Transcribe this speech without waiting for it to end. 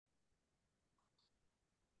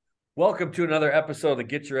Welcome to another episode of the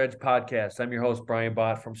Get Your Edge podcast. I'm your host, Brian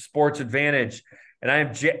Bott from Sports Advantage, and I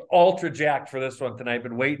am ultra jacked for this one tonight.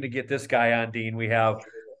 Been waiting to get this guy on, Dean. We have,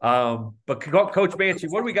 Coach Banshee,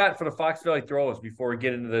 what do we got for the Fox Valley Throws before we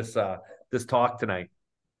get into this talk tonight?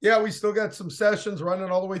 Yeah, we still got some sessions running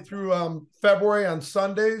all the way through February on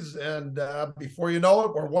Sundays, and before you know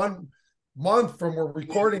it, we're 1 month from we're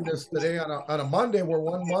recording this today on a Monday. We're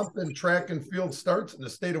 1 month in track and field starts in the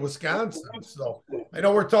state of Wisconsin. So I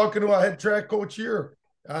know we're talking to a head track coach here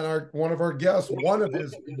on one of our guests, one of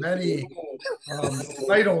his many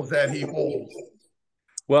titles that he holds.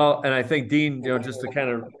 Well, and I think Dean, just to kind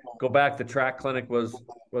of go back, the track clinic was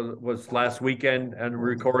last weekend and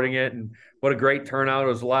recording it, and what a great turnout! It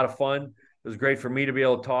was a lot of fun. It was great for me to be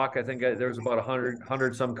able to talk. I think there was about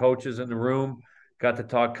 100 some coaches in the room. Got to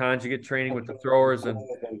talk conjugate training with the throwers, and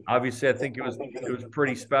obviously, I think it was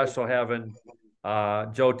pretty special having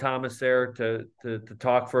Joe Thomas there to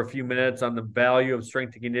talk for a few minutes on the value of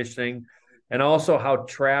strength and conditioning, and also how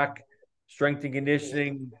track, strength and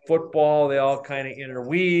conditioning, football, they all kind of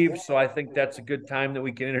interweave. So I think that's a good time that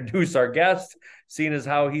we can introduce our guest, seeing as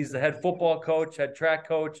how he's the head football coach, head track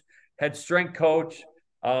coach, head strength coach.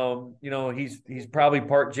 He's probably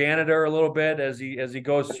part janitor a little bit as he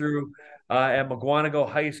goes through at McGuanago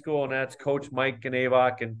High School, and that's Coach Mike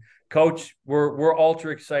Gnavok. And Coach, we're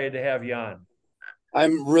ultra excited to have you on.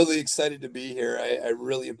 I'm really excited to be here. I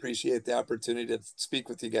really appreciate the opportunity to speak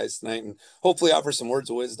with you guys tonight and hopefully offer some words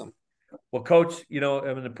of wisdom. Well, Coach,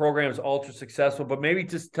 the program is ultra successful, but maybe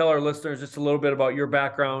just tell our listeners just a little bit about your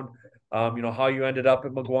background, how you ended up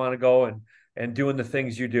at McGuanago and doing the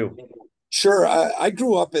things you do. Sure. I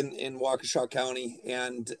grew up in Waukesha County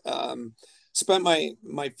and spent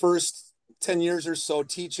my first 10 years or so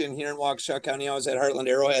teaching here in Waukesha County. I was at Heartland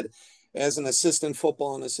Arrowhead as an assistant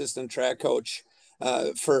football and assistant track coach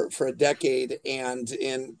for a decade. And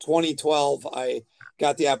in 2012, I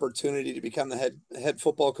got the opportunity to become the head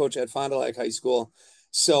football coach at Fond du Lac High School.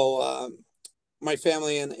 So my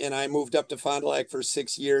family and I moved up to Fond du Lac for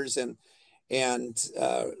 6 years, and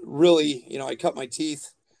really, I cut my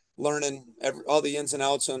teeth learning all the ins and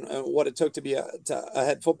outs on what it took to be a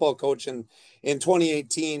head football coach. And in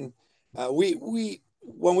 2018, we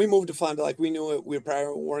when we moved to Fond du Lac, we knew we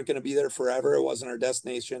probably weren't going to be there forever. It wasn't our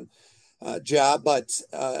destination job. But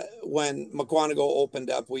when McGuanago opened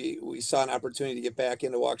up, we saw an opportunity to get back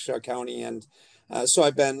into Waukesha County. And so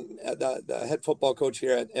I've been the head football coach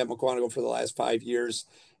here at McGuanago for the last 5 years.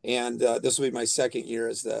 And this will be my second year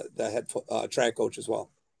as the head track coach as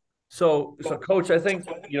well. So Coach, I think,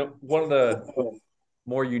 one of the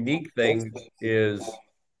more unique things is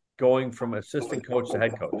going from assistant coach to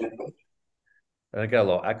head coach. I got a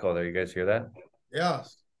little echo there. You guys hear that?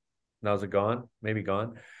 Yes. Now is it gone? Maybe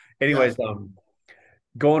gone. Anyways, Yes.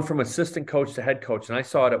 Going from assistant coach to head coach, and I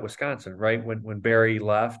saw it at Wisconsin, right? When Barry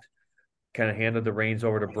left, kind of handed the reins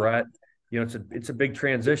over to Brett. It's a big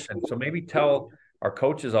transition. So maybe tell our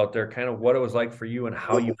coaches out there kind of what it was like for you and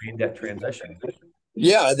how you made that transition.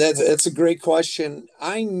 Yeah, that's a great question.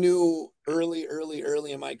 I knew early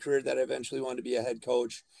in my career that I eventually wanted to be a head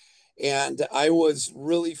coach. And I was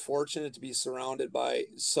really fortunate to be surrounded by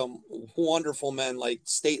some wonderful men, like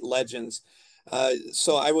state legends.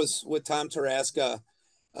 So I was with Tom Taraska.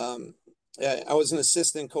 I was an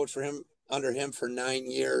assistant coach for him under him for 9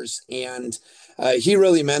 years, and he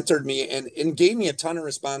really mentored me and gave me a ton of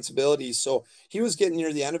responsibilities. So he was getting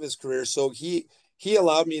near the end of his career, so he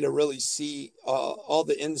allowed me to really see all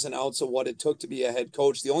the ins and outs of what it took to be a head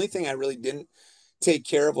coach. The only thing I really didn't take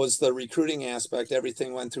care of was the recruiting aspect.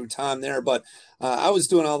 Everything went through Tom there, but I was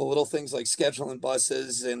doing all the little things like scheduling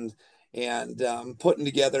buses and putting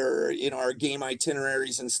together our game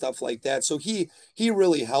itineraries and stuff like that. So he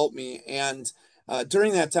really helped me. And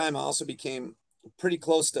during that time, I also became pretty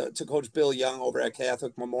close to Coach Bill Young over at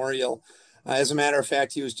Catholic Memorial. As a matter of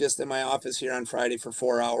fact, he was just in my office here on Friday for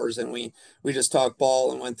 4 hours, and we just talked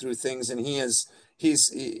ball and went through things. And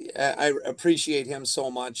I appreciate him so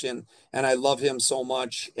much, and I love him so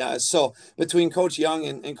much. So between Coach Young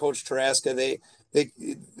and Coach Taraska, they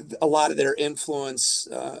a lot of their influence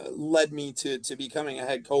led me to becoming a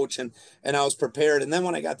head coach, and I was prepared. And then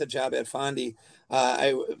when I got the job at Fondy,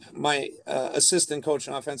 my assistant coach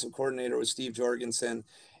and offensive coordinator was Steve Jorgensen,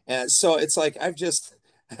 and so it's like I've just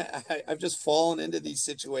fallen into these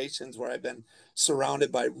situations where I've been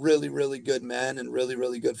surrounded by really, really good men and really,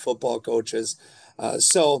 really good football coaches.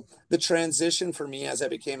 So the transition for me as I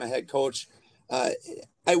became a head coach, uh,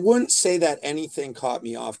 I wouldn't say that anything caught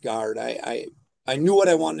me off guard. I knew what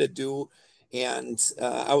I wanted to do, and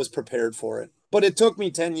I was prepared for it. But it took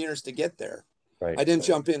me 10 years to get there. Right. I didn't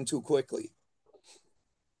jump in too quickly.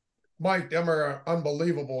 Mike, them are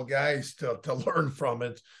unbelievable guys to learn from.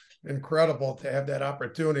 It's incredible to have that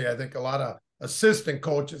opportunity. I think a lot of assistant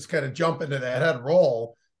coaches kind of jump into that head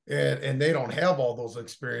role, and they don't have all those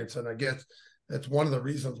experience. And I guess that's one of the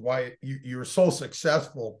reasons why you're so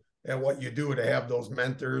successful at what you do, to have those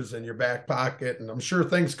mentors in your back pocket. And I'm sure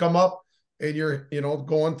things come up and you're,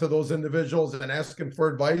 going to those individuals and asking for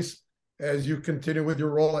advice as you continue with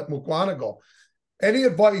your role at Mukwonago. Any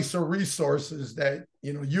advice or resources that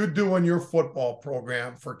you do in your football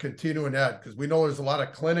program for continuing ed? Because we know there's a lot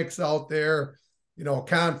of clinics out there,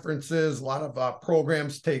 conferences, a lot of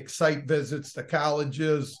programs take site visits to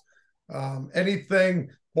colleges.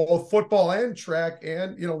 Anything, both football and track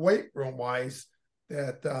and weight room wise,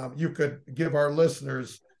 that you could give our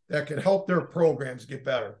listeners that can help their programs get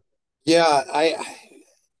better? Yeah,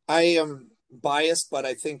 I am biased, but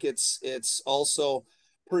I think it's also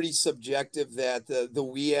pretty subjective that the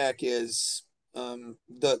WEAC is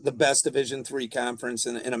the best Division III conference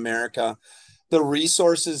in America. The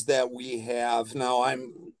resources that we have now,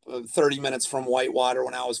 I'm 30 minutes from Whitewater.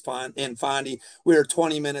 When I was in Fondy, we were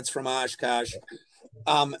 20 minutes from Oshkosh.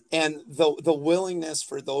 And the willingness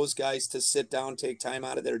for those guys to sit down, take time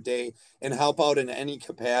out of their day, and help out in any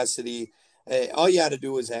capacity, all you had to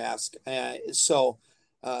do was ask. So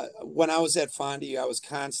when I was at Fondy, I was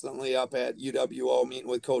constantly up at UWO meeting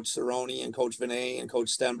with Coach Cerrone and Coach Vinay and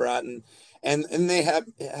Coach Stenbrotten, and they have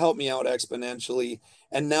helped me out exponentially.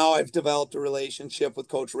 And now I've developed a relationship with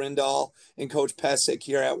Coach Rindall and Coach Pesic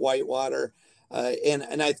here at Whitewater.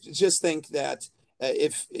 And I just think that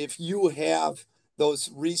if you have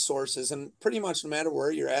those resources, and pretty much no matter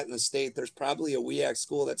where you're at in the state, there's probably a WEAC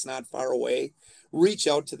school that's not far away, reach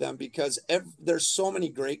out to them, because there's so many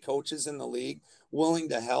great coaches in the league willing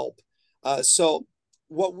to help. So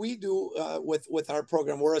what we do with our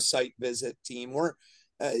program, we're a site visit team. We're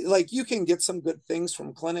like, you can get some good things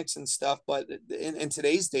from clinics and stuff, but in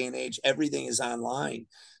today's day and age, everything is online.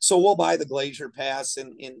 So we'll buy the Glacier Pass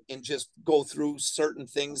and just go through certain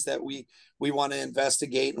things that we want to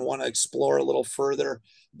investigate and want to explore a little further.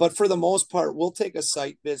 But for the most part, we'll take a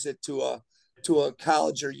site visit to a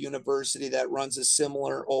college or university that runs a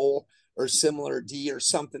similar O or similar D or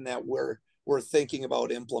something that we're thinking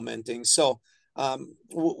about implementing. So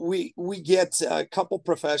we get a couple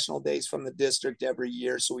professional days from the district every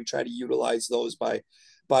year, so we try to utilize those by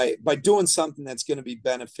doing something that's going to be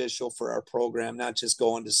beneficial for our program, not just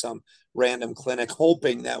going to some random clinic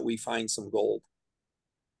hoping that we find some gold.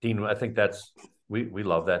 Dean, I think we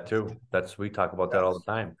love that too. We talk about that all the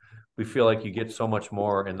time. We feel like you get so much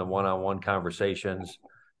more in the one-on-one conversations,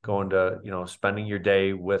 going to, spending your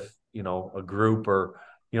day with, a group, or,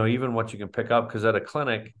 even what you can pick up. Because at a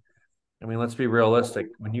clinic, I mean, let's be realistic.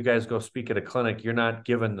 When you guys go speak at a clinic, you're not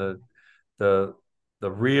given the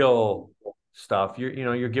real stuff.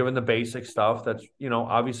 You're given the basic stuff that's,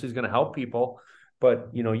 obviously is going to help people, but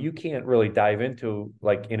you can't really dive into,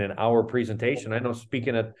 like, in an hour presentation. I know,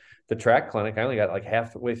 speaking at the track clinic, I only got like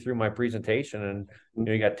halfway through my presentation, and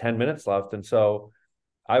you got 10 minutes left. And so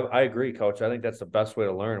I agree, Coach. I think that's the best way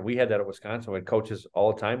to learn. We had that at Wisconsin. We had coaches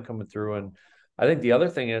all the time coming through. And I think the other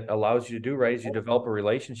thing it allows you to do, right, is you develop a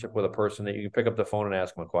relationship with a person that you can pick up the phone and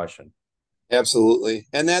ask them a question. Absolutely.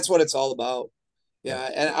 And that's what it's all about. Yeah.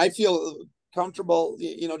 And I feel comfortable,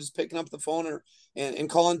 just picking up the phone and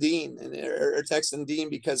calling Dean or texting Dean,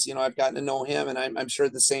 because, I've gotten to know him, and I'm sure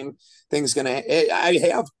the same thing's going to, I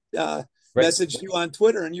have messaged you on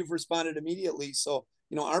Twitter and you've responded immediately. So,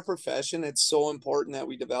 our profession, it's so important that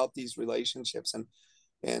we develop these relationships,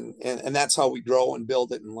 and that's how we grow and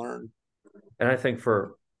build it and learn. And I think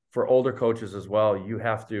for older coaches as well, you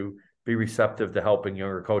have to be receptive to helping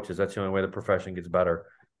younger coaches. That's the only way the profession gets better,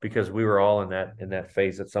 because we were all in that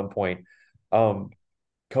phase at some point.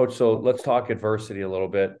 Coach, so let's talk adversity a little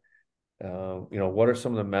bit. What are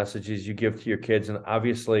some of the messages you give to your kids? And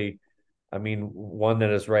obviously, I mean, one that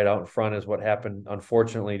is right out in front is what happened,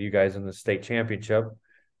 unfortunately, to you guys in the state championship,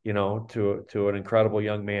 to an incredible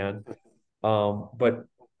young man. But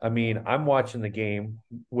I mean, I'm watching the game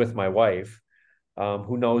with my wife,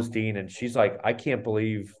 who knows Dean, and she's like, I can't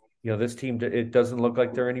believe, this team, it doesn't look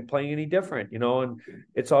like they're playing any different, and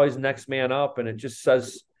it's always next man up. And it just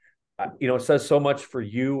says, it says so much for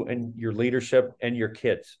you and your leadership and your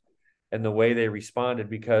kids and the way they responded,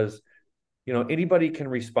 because, anybody can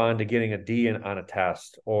respond to getting a D on a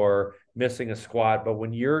test or missing a squat. But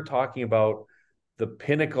when you're talking about the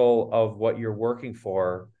pinnacle of what you're working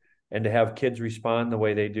for, and to have kids respond the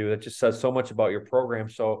way they do, that just says so much about your program.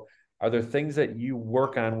 So are there things that you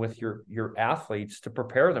work on with your athletes to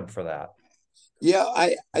prepare them for that? Yeah,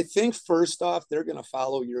 I think first off, they're going to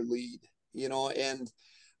follow your lead, and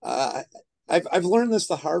I've learned this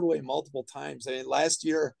the hard way multiple times. I mean, last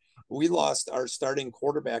year we lost our starting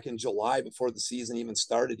quarterback in July before the season even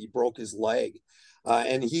started. He broke his leg.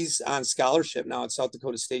 And he's on scholarship now at South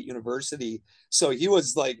Dakota State University. So he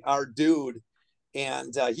was like our dude,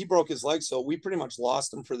 and he broke his leg. So we pretty much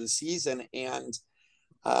lost him for the season. And,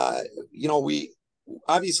 we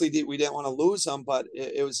obviously we didn't want to lose him, but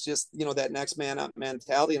it was just, that next man up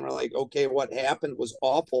mentality. And we're like, okay, what happened was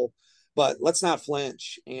awful, but let's not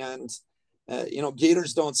flinch. And,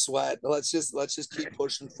 Gators don't sweat. Let's just keep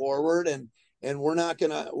pushing forward, and we're not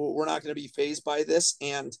gonna be fazed by this.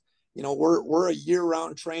 And we're a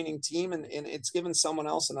year-round training team, and it's given someone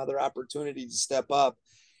else another opportunity to step up.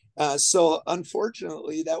 So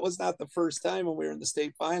unfortunately, that was not the first time when we were in the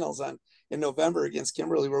state finals in November against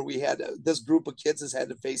Kimberly, where we had this group of kids has had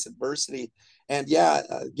to face adversity. And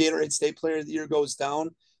Gatorade State Player of the Year goes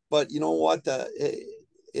down, but you know what?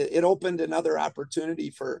 It opened another opportunity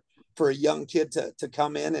for a young kid to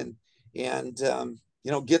come in and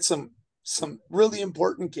get some really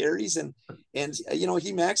important carries, and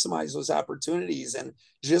he maximized those opportunities. And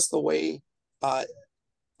just the way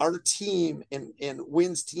our team and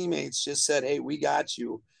Wynn's teammates just said, hey, we got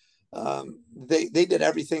you. They did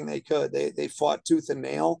everything they could. They fought tooth and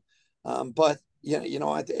nail. But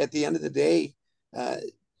at the end of the day,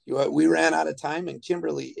 we ran out of time, and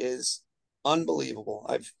Kimberly is unbelievable.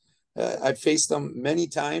 I've faced them many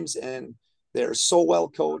times, and they're so well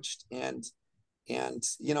coached, and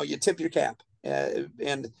you tip your cap.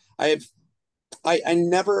 And I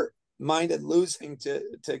never minded losing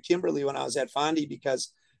to Kimberly when I was at Fondy,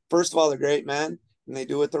 because first of all, they're great men and they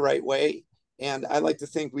do it the right way. And I like to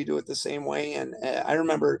think we do it the same way. And I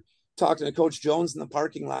remember talking to Coach Jones in the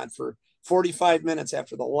parking lot for 45 minutes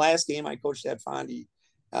after the last game I coached at Fondy.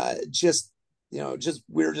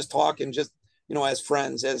 We were just talking, as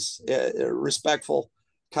friends, as respectful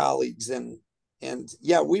colleagues. And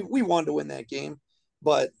we wanted to win that game,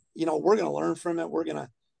 but we're going to learn from it. We're going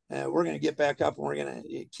to get back up, and we're going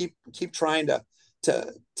to keep trying to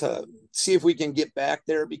see if we can get back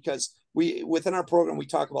there, because within our program, we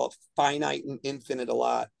talk about finite and infinite a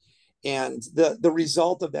lot. And the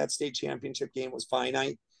result of that state championship game was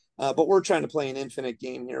finite. But we're trying to play an infinite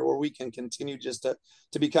game here, where we can continue just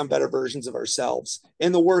to become better versions of ourselves.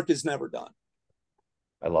 And the work is never done.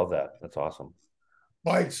 I love that. That's awesome.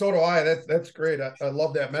 Mike, so do I. That's great. I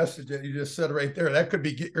love that message that you just said right there. That could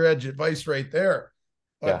be get your edge advice right there.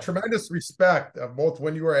 Tremendous respect, both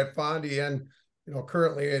when you were at Fondy and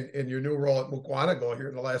currently in your new role at Mukwonago here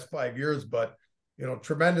in the last 5 years. But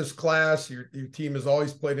tremendous class. Your team has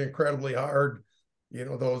always played incredibly hard.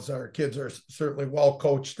 Our kids are certainly well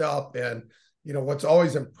coached up, and what's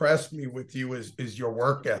always impressed me with you is your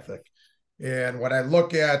work ethic. And when I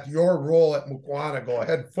look at your role at Mukwonago,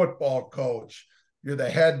 head football coach, you're the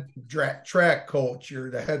head track coach, you're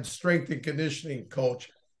the head strength and conditioning coach.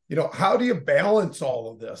 How do you balance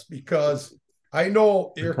all of this? Because I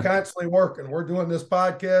know you're constantly working. We're doing this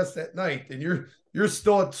podcast at night, and you're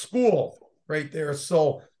still at school right there.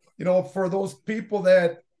 So, for those people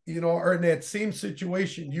that, are in that same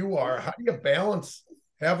situation you are, how do you balance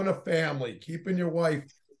having a family, keeping your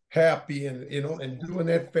wife happy, and doing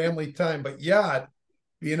that family time, but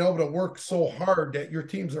being able to work so hard that your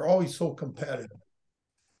teams are always so competitive?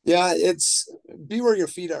 Yeah, it's be where your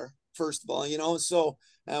feet are, first of all, so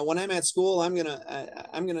when I'm at school, I'm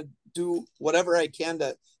gonna do whatever I can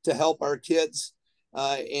to help our kids.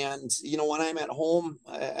 And when I'm at home,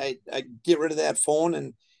 I get rid of that phone,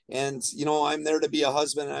 and I'm there to be a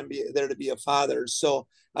husband, and I'm there to be a father. So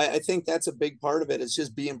I think that's a big part of it. It's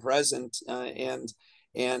just being present,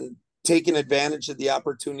 and taking advantage of the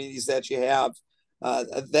opportunities that you have.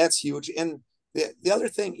 That's huge. And the other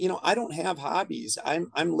thing, I don't have hobbies.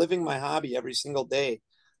 I'm living my hobby every single day.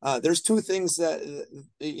 There's two things that,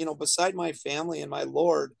 beside my family and my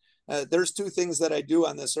Lord, there's two things that I do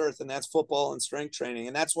on this earth, and that's football and strength training.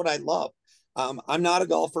 And that's what I love. I'm not a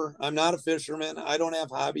golfer. I'm not a fisherman. I don't have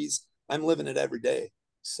hobbies. I'm living it every day.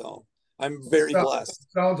 So I'm very blessed.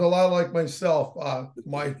 Sounds a lot like myself,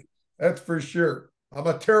 Mike. That's for sure. I'm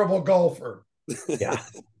a terrible golfer. Yeah.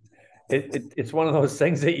 It's one of those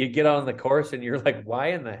things that you get on the course and you're like, why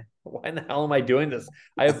in the hell am I doing this?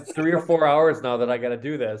 I have 3 or 4 hours now that I got to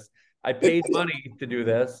do this. I paid money to do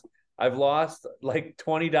this. I've lost like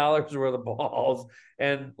 $20 worth of balls,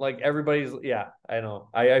 and like everybody's, I know.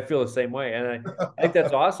 I feel the same way. And I think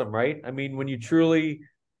that's awesome, right? I mean, when you truly,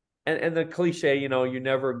 and the cliche, you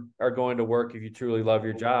never are going to work if you truly love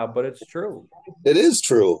your job, but it's true. It is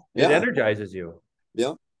true. It energizes you.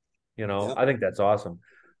 Yeah. I think that's awesome.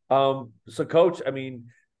 So Coach, I mean,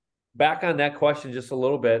 back on that question just a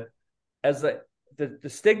little bit, as the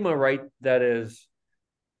stigma, right, that is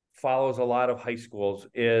follows a lot of high schools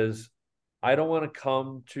is I don't want to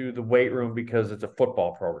come to the weight room because it's a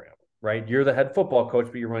football program, right? You're the head football coach,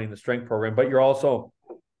 but you're running the strength program, but you're also,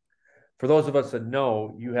 for those of us that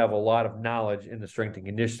know, you have a lot of knowledge in the strength and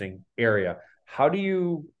conditioning area. How do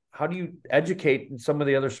you educate in some of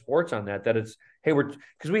the other sports on that it's, hey, we're,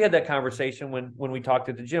 because we had that conversation when we talked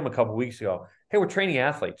at the gym a couple of weeks ago. Hey, we're training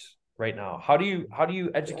athletes right now. How do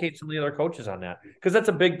you educate some of the other coaches on that? Because that's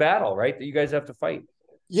a big battle, right, that you guys have to fight.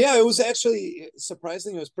 Yeah, it was actually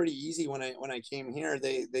surprising. It was pretty easy when I came here.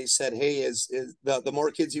 They said, hey, is the more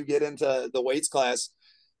kids you get into the weights class,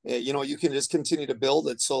 you can just continue to build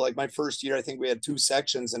it. So like my first year, I think we had 2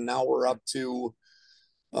 sections, and now we're up to,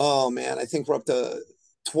 oh man, I think we're up to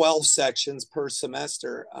 12 sections per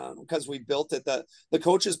semester, because we built it. The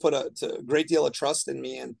coaches put a great deal of trust in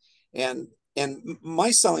me, and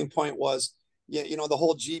my selling point was, the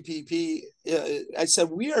whole GPP. I said,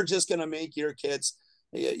 we are just going to make your kids,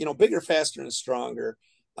 bigger, faster, and stronger.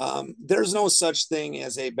 There's no such thing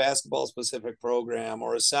as a basketball specific program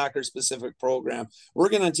or a soccer specific program. We're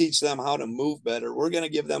going to teach them how to move better. We're going to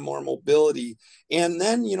give them more mobility. And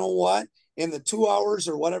then, you know what? In the 2 hours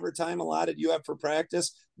or whatever time allotted you have for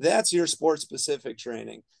practice, that's your sport specific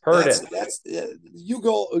training. That's you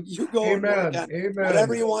go and work on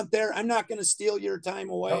whatever you want there. I'm not going to steal your time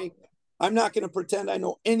away. Yep. I'm not going to pretend I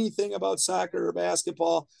know anything about soccer or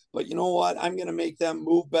basketball, but you know what? I'm going to make them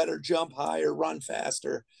move better, jump higher, run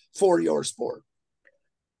faster for your sport.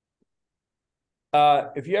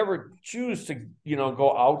 If you ever choose to,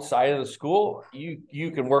 go outside of the school,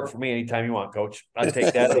 you can work for me anytime you want, Coach. I'd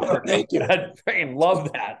take that. Thank you. I freaking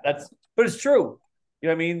love that. But it's true. You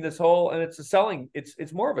know what I mean? This whole, and it's a selling,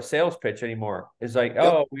 it's more of a sales pitch anymore. It's like, yep.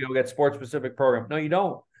 Oh, we get sports specific program. No, you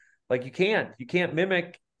don't. Like you can't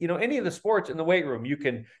mimic, any of the sports in the weight room. You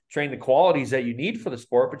can train the qualities that you need for the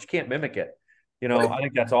sport, but you can't mimic it. Right. I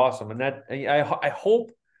think that's awesome. And that, I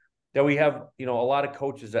hope that we have, a lot of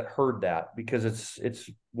coaches that heard that, because it's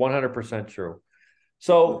 100% true.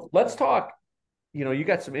 So let's talk, you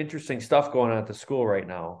got some interesting stuff going on at the school right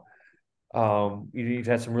now. You've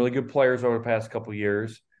had some really good players over the past couple of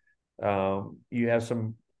years. You have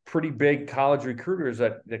some pretty big college recruiters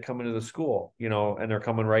that come into the school, and they're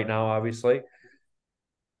coming right now, obviously.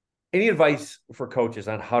 Any advice for coaches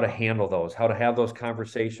on how to handle those, how to have those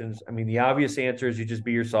conversations? I mean, the obvious answer is you just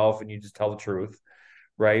be yourself and you just tell the truth,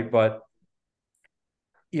 right? But,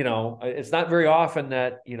 it's not very often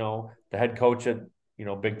that, the head coach at,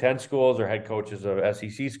 Big Ten schools or head coaches of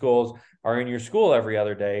SEC schools are in your school every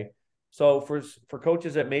other day. So for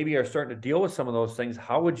coaches that maybe are starting to deal with some of those things,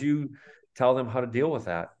 how would you tell them how to deal with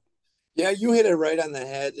that? Yeah, you hit it right on the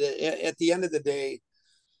head. At the end of the day,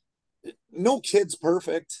 no kid's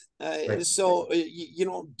perfect. Right. So,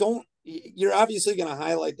 you're obviously going to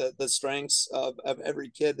highlight the strengths of every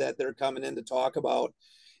kid that they're coming in to talk about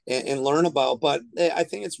and learn about. But I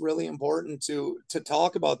think it's really important to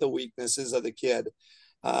talk about the weaknesses of the kid.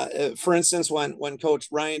 For instance, when Coach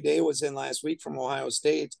Ryan Day was in last week from Ohio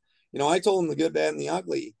State, I told him the good, bad, and the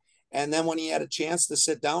ugly. And then when he had a chance to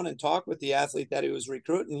sit down and talk with the athlete that he was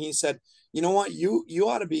recruiting, he said, you know what, you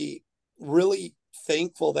ought to be really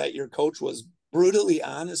thankful that your coach was brutally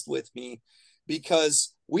honest with me,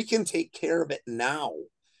 because we can take care of it now.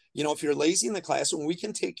 If you're lazy in the classroom, we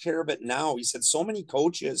can take care of it now. He said so many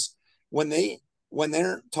coaches, when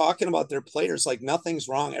they're talking about their players, like nothing's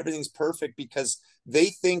wrong, everything's perfect, because they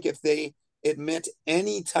think if they admit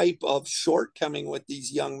any type of shortcoming with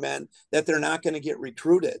these young men that they're not going to get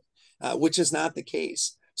recruited, which is not the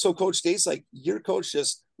case. So Coach Day's like, your coach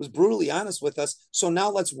just was brutally honest with us. So now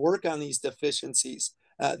let's work on these deficiencies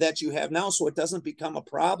that you have now, so it doesn't become a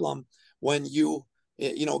problem when you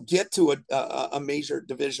get to a major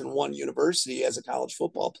Division I university as a college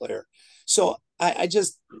football player. So I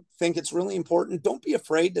just think it's really important. Don't be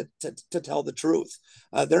afraid to tell the truth.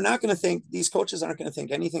 They're not going to think, these coaches aren't going to think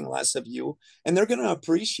anything less of you, and they're going to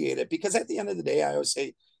appreciate it, because at the end of the day, I always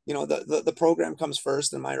say, the program comes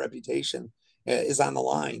first and my reputation is on the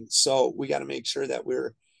line. So we got to make sure that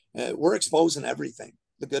we're exposing everything,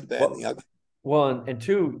 the good, bad, and the ugly. Well, and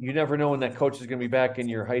two, you never know when that coach is going to be back in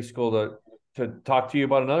your high school to talk to you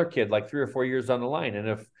about another kid like 3 or 4 years down the line.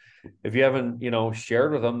 And if you haven't,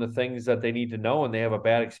 shared with them the things that they need to know and they have a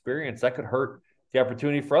bad experience, that could hurt the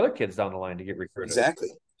opportunity for other kids down the line to get recruited. Exactly.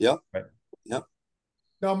 Yep. Right. Yep.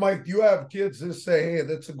 Now, Mike, do you have kids that say, hey,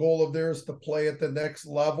 that's a goal of theirs to play at the next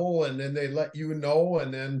level, and then they let you know,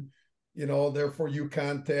 and then, therefore you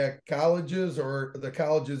contact colleges, or the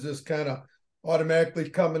colleges just kind of automatically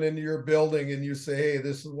coming into your building and you say, hey,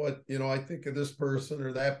 this is what, I think of this person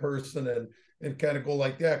or that person, and kind of go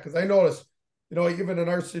like that? Because I noticed, even in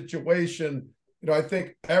our situation, I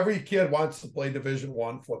think every kid wants to play Division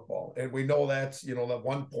I football. And we know that's, the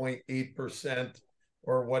 1.8%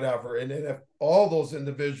 or whatever. And then if all those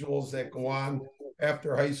individuals that go on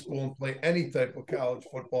after high school and play any type of college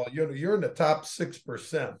football, you're in the top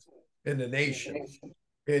 6% in the nation.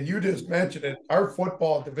 And you just mentioned it. Our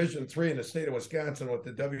football Division III in the state of Wisconsin with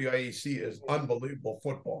the WIAC is unbelievable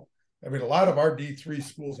football. I mean, a lot of our D3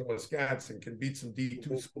 schools in Wisconsin can beat some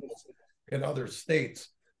D2 schools in other states.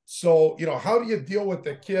 So, how do you deal with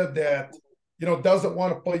the kid that, doesn't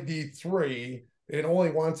want to play D3 and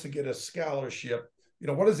only wants to get a scholarship?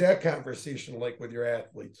 What is that conversation like with your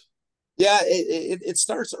athletes? Yeah, it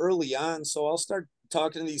starts early on. So I'll start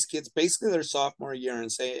talking to these kids basically their sophomore year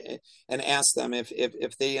and ask them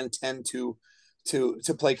if they intend to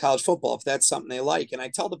play college football, if that's something they like. And I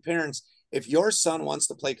tell the parents, if your son wants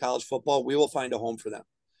to play college football, we will find a home for them,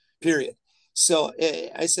 period. So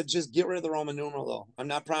I said, just get rid of the Roman numeral, though. I'm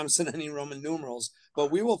not promising any Roman numerals,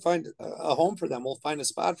 but we will find a home for them. We'll find a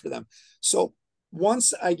spot for them. So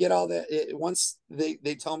once I get all that, once they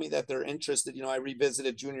tell me that they're interested, I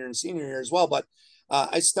revisited junior and senior year as well. But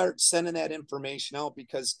I start sending that information out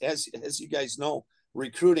because as you guys know,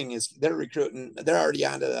 they're recruiting. They're already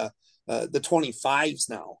on to the 25s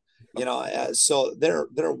now, so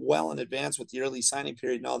they're well in advance with the early signing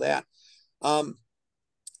period and all that.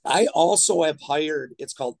 I also have hired,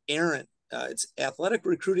 it's called Aaron. It's Athletic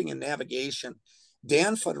Recruiting and Navigation.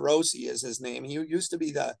 Dan Fedrosi is his name. He used to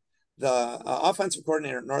be the offensive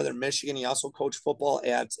coordinator at Northern Michigan. He also coached football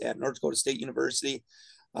at North Dakota State University.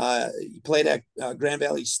 He played at Grand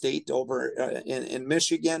Valley State over in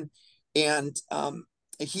Michigan. And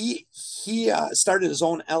he started his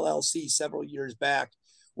own LLC several years back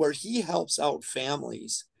where he helps out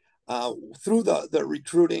families through the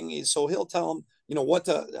recruiting. So he'll tell them,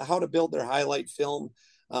 how to build their highlight film,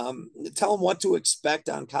 tell them what to expect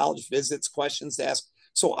on college visits, questions to ask.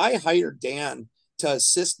 So I hired Dan to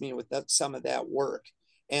assist me with some of that work.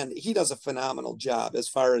 And he does a phenomenal job as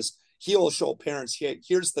far as he'll show parents,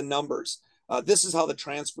 here's the numbers. This is how the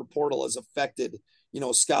transfer portal has affected,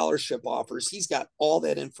 scholarship offers. He's got all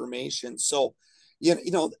that information. So,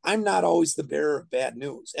 I'm not always the bearer of bad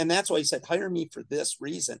news. And that's why he said, hire me for this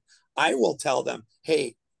reason. I will tell them,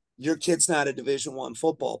 hey, your kid's not a Division I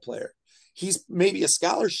football player. He's maybe a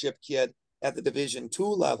scholarship kid at the Division II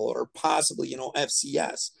level or possibly,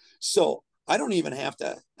 FCS. So I don't even have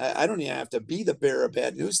to be the bearer of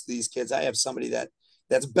bad news to these kids. I have somebody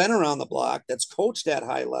that's been around the block, that's coached at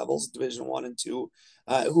high levels, Division I and II,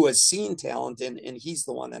 who has seen talent, and he's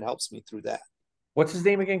the one that helps me through that. What's his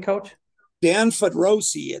name again, Coach? Dan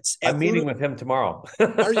Fedrosi. I'm meeting with him tomorrow.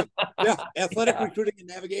 Are you? Yeah, Athletic Recruiting and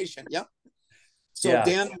Navigation. Yep. So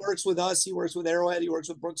Dan works with us. He works with Arrowhead. He works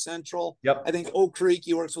with Brook Central. Yep. I think Oak Creek.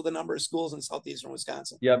 He works with a number of schools in southeastern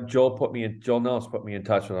Wisconsin. Yep. Joel Nellis put me in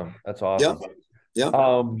touch with him. That's awesome. Yep.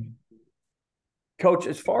 Coach,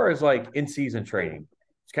 as far as like in-season training,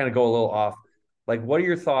 let's kind of go a little off. Like, what are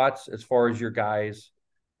your thoughts as far as your guys?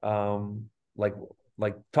 Like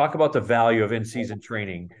talk about the value of in-season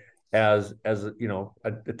training as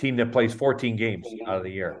a team that plays 14 games out of the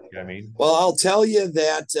year. You know what I mean? Well, I'll tell you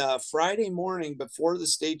that Friday morning before the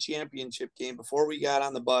state championship game, before we got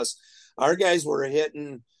on the bus, our guys were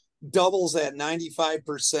hitting doubles at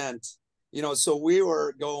 95%. So we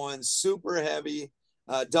were going super heavy,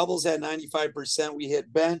 doubles at 95%. We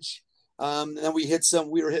hit bench, and then we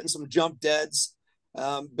were hitting some jump deads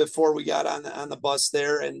before we got on the bus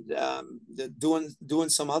there, and doing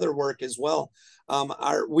some other work as well.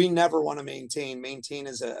 We never want to maintain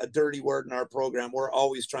is a dirty word in our program. We're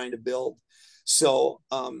always trying to build. So,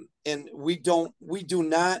 and we do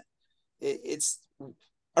not,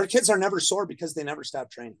 our kids are never sore because they never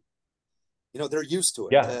stop training. They're used to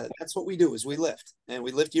it. Yeah. That's what we do is we lift, and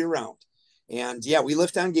we lift year round, and we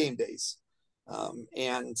lift on game days.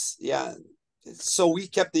 So we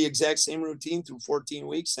kept the exact same routine through 14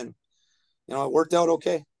 weeks, and, it worked out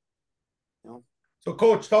okay. So,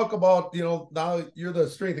 Coach, talk about, now you're the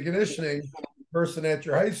strength and conditioning person at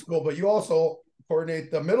your high school, but you also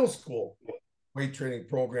coordinate the middle school weight training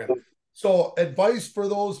program. So, advice for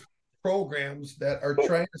those programs that are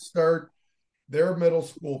trying to start their middle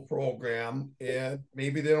school program, and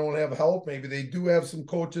maybe they don't have help, maybe they do have some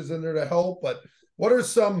coaches in there to help, but what are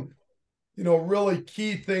some, really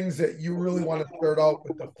key things that you really want to start out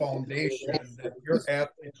with the foundation that your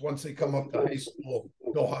athletes, once they come up to high school,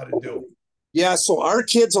 know how to do? Yeah, so our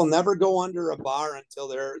kids will never go under a bar until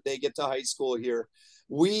they get to high school here.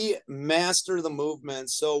 We master the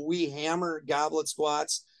movements. So we hammer goblet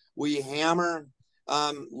squats, we hammer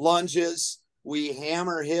lunges, we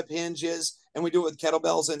hammer hip hinges, and we do it with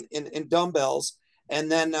kettlebells and dumbbells.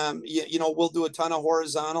 And then, we'll do a ton of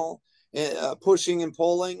horizontal pushing and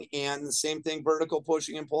pulling, and the same thing, vertical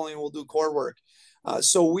pushing and pulling. We'll do core work.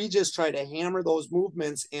 So we just try to hammer those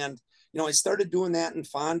movements. And, I started doing that in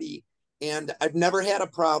Fondy, and I've never had a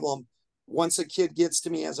problem once a kid gets to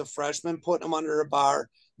me as a freshman, putting them under a bar.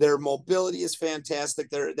 Their mobility is fantastic.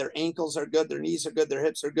 Their ankles are good. Their knees are good. Their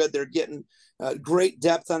hips are good. They're getting great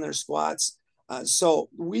depth on their squats. So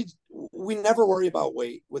we never worry about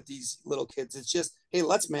weight with these little kids. It's just, hey,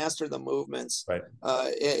 let's master the movements, right?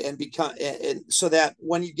 And become, and so that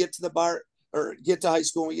when you get to the bar or get to high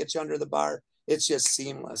school, and we get you under the bar, it's just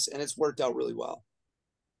seamless, and it's worked out really well.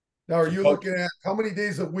 Now, are you looking at how many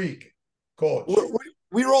days a week, Coach?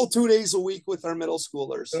 We roll 2 days a week with our middle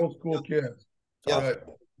schoolers. Middle school kids. Yeah.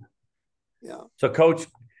 Yeah. So, Coach,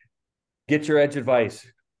 get your edge advice.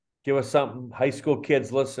 Give us something. High school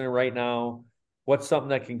kids listening right now, what's something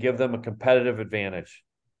that can give them a competitive advantage?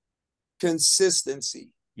 Consistency.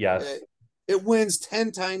 Yes. It wins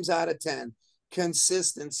 10 times out of 10.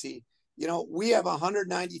 Consistency. We have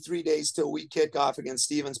 193 days till we kick off against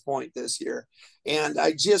Stevens Point this year. And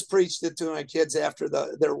I just preached it to my kids after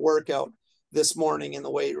their workout this morning in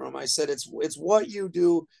the weight room. I said, it's what you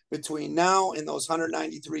do between now and those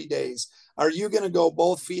 193 days. Are you going to go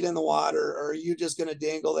both feet in the water, or are you just going to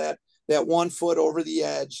dangle that 1 foot over the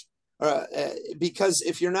edge? Because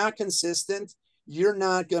if you're not consistent, you're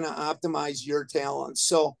not going to optimize your talent.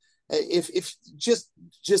 So if just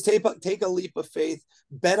take a leap of faith,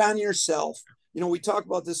 bet on yourself. We talk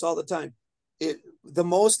about this all the time. The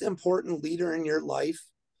most important leader in your life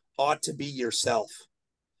ought to be yourself.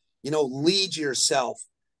 Lead yourself,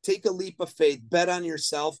 take a leap of faith, bet on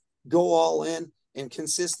yourself, go all in. And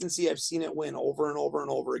consistency, I've seen it win over and over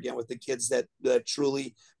and over again with the kids that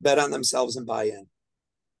truly bet on themselves and buy in.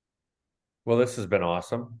 Well, this has been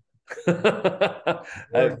awesome.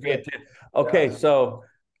 Okay, so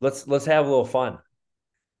let's have a little fun.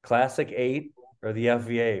 Classic 8 or the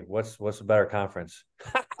FVA? What's a better conference?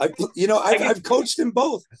 I've coached in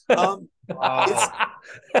both. You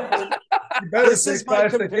better say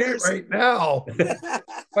Classic 8 right now.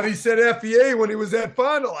 But he said FVA when he was at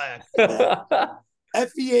Fond du Lac.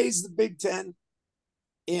 FVA is the Big Ten,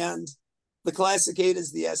 and the Classic 8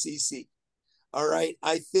 is the SEC. All right.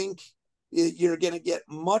 I think you're going to get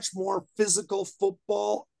much more physical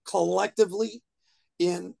football collectively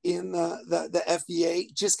in the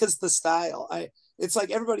FVA, just because the style. It's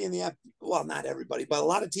like everybody in the well, not everybody, but a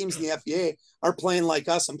lot of teams in the FVA are playing like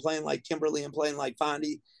us and playing like Kimberly and playing like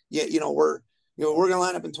Fondy. Yeah, we're going to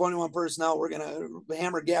line up in 21 personnel. We're going to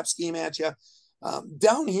hammer gap scheme at you.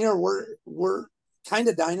 Down here, we're kind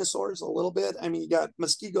of dinosaurs a little bit. I mean, you got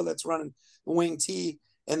Muskego that's running the wing T,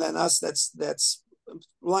 and then us that's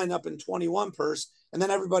lined up in 21 pers, and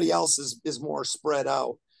then everybody else is more spread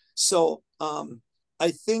out. So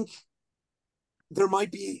I think there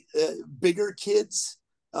might be bigger kids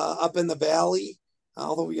up in the valley,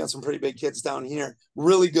 although we got some pretty big kids down here.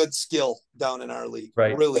 Really good skill down in our league.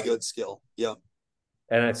 Right. Really good skill. Yeah.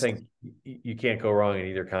 And I think you can't go wrong in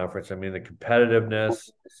either conference. I mean, the competitiveness.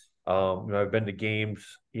 I've been to games.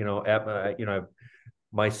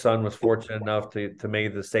 My son was fortunate enough to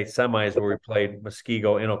make the state semis where we played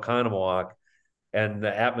Muskego in Oconomowoc, and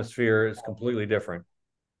the atmosphere is completely different.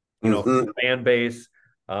 The fan base.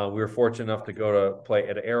 We were fortunate enough to go to play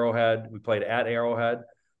at Arrowhead. We played at Arrowhead.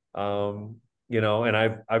 And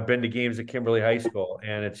I've been to games at Kimberly High School,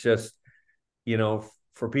 and it's just,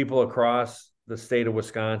 for people across the state of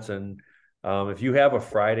Wisconsin, if you have a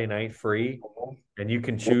Friday night free and you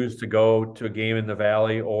can choose to go to a game in the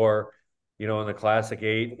Valley or, in the Classic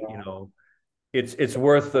 8, it's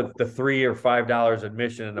worth the $3 or $5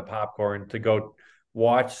 admission and the popcorn to go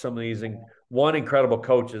watch some of these incredible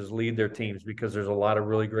coaches lead their teams, because there's a lot of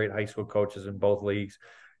really great high school coaches in both leagues,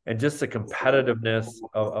 and just the competitiveness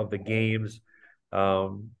of the games.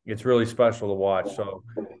 It's really special to watch. So,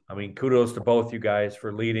 I mean, kudos to both you guys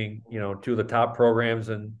for leading, two of the top programs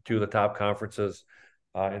and two of the top conferences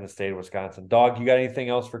in the state of Wisconsin. Dog, you got anything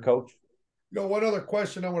else for Coach? One other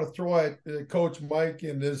question I want to throw at Coach Mike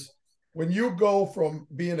is, when you go from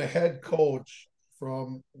being a head coach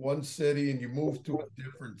from one city and you move to a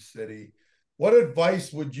different city, what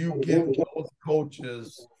advice would you give those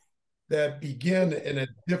coaches that begin in a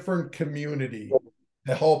different community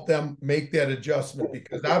to help them make that adjustment?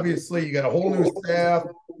 Because obviously you got a whole new staff,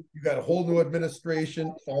 you got a whole new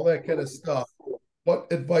administration, all that kind of stuff.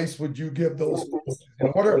 What advice would you give those coaches? And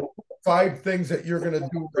what are 5 things that you're going to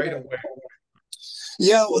do right away?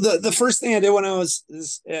 Yeah, well, the first thing I did when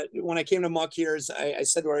when I came to Muck here is I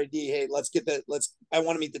said to our AD, hey, I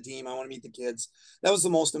want to meet the team. I want to meet the kids. That was the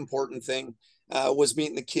most important thing, was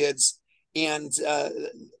meeting the kids. And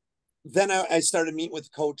then I started meeting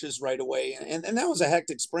with coaches right away. And that was a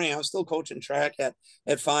hectic spring. I was still coaching track at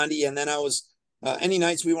Fondy. And then I was, any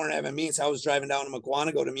nights we weren't having meets, I was driving down to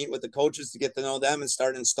Mukwonago to meet with the coaches to get to know them and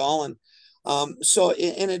start installing. So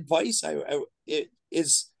in advice, it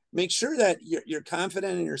is, make sure that you're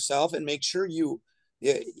confident in yourself, and make sure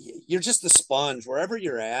you're just a sponge wherever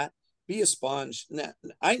you're at. Be a sponge.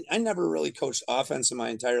 I never really coached offense in my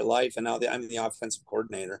entire life, and now I'm the offensive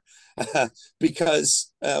coordinator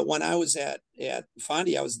because when I was at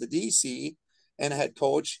Fondy, I was the DC and head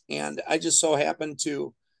coach, and I just so happened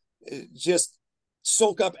to just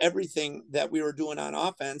soak up everything that we were doing on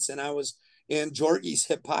offense, and I was in Georgie's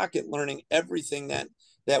hip pocket learning everything that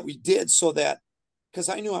we did, so that, because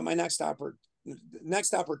I knew on my next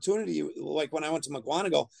opportunity, like when I went to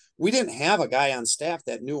Mukwonago, we didn't have a guy on staff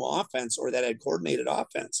that knew offense or that had coordinated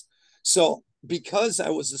offense. So because I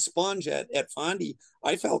was a sponge at Fondy,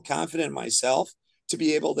 I felt confident in myself to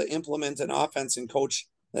be able to implement an offense and coach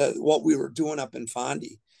what we were doing up in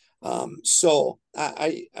Fondy. So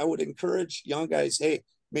I would encourage young guys, hey,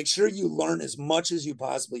 make sure you learn as much as you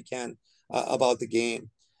possibly can about the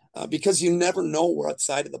game. Because you never know what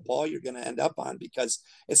side of the ball you're going to end up on, because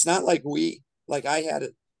it's not like I had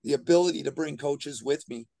the ability to bring coaches with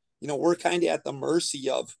me. We're kind of at the mercy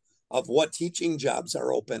of what teaching jobs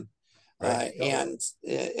are open. Right. And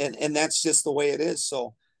that's just the way it is.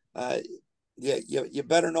 So you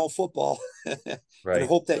better know football and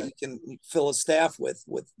hope that you can fill a staff with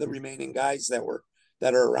the remaining guys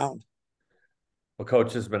that are around. Well,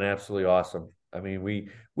 Coach, has been absolutely awesome. I mean, we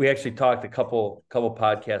actually talked a couple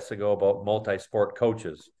podcasts ago about multi-sport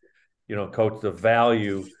coaches. Coach, the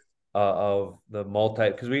value of the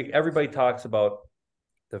because everybody talks about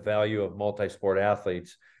the value of multi-sport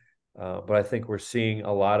athletes, but I think we're seeing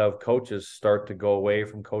a lot of coaches start to go away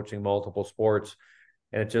from coaching multiple sports,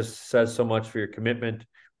 and it just says so much for your commitment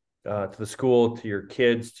to the school, to your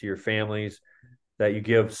kids, to your families, that you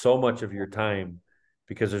give so much of your time,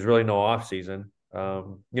 because there's really no off season.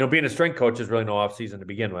 Being a strength coach is really no off season to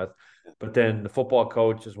begin with, but then the football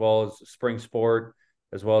coach, as well as spring sport,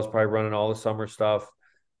 as well as probably running all the summer stuff.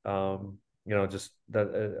 Just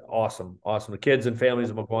that awesome. The kids and families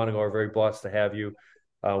of Mukwonago are very blessed to have you.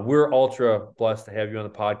 We're ultra blessed to have you on the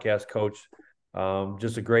podcast, Coach.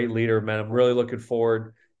 Just a great leader, man. I'm really looking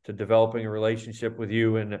forward to developing a relationship with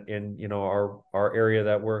you in our area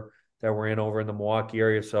that we're in over in the Milwaukee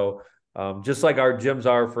area. So just like our gyms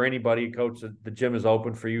are for anybody, Coach, the gym is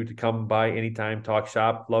open for you to come by anytime, talk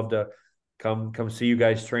shop. Love to come see you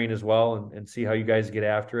guys train as well, and see how you guys get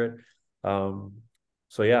after it.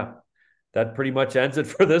 So yeah, that pretty much ends it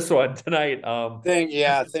for this one tonight.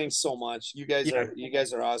 Thanks so much. You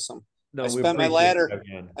guys are awesome. No, I spent my ladder.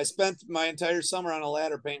 I spent my entire summer on a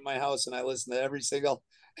ladder painting my house, and I listened to every single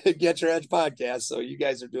Get Your Edge podcast. So you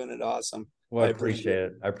guys are doing it awesome. Well, I appreciate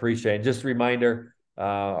it. I appreciate it. Just a reminder,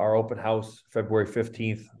 our open house, February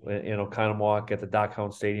 15th in Oconomowoc at the Doc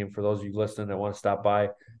Hound Stadium. For those of you listening that want to stop by,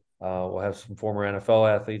 we'll have some former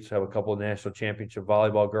NFL athletes, have a couple of national championship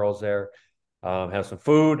volleyball girls there, have some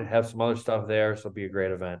food, have some other stuff there. So it'll be a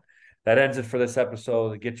great event. That ends it for this episode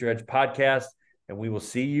of the Get Your Edge podcast, and we will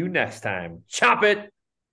see you next time. Chop it.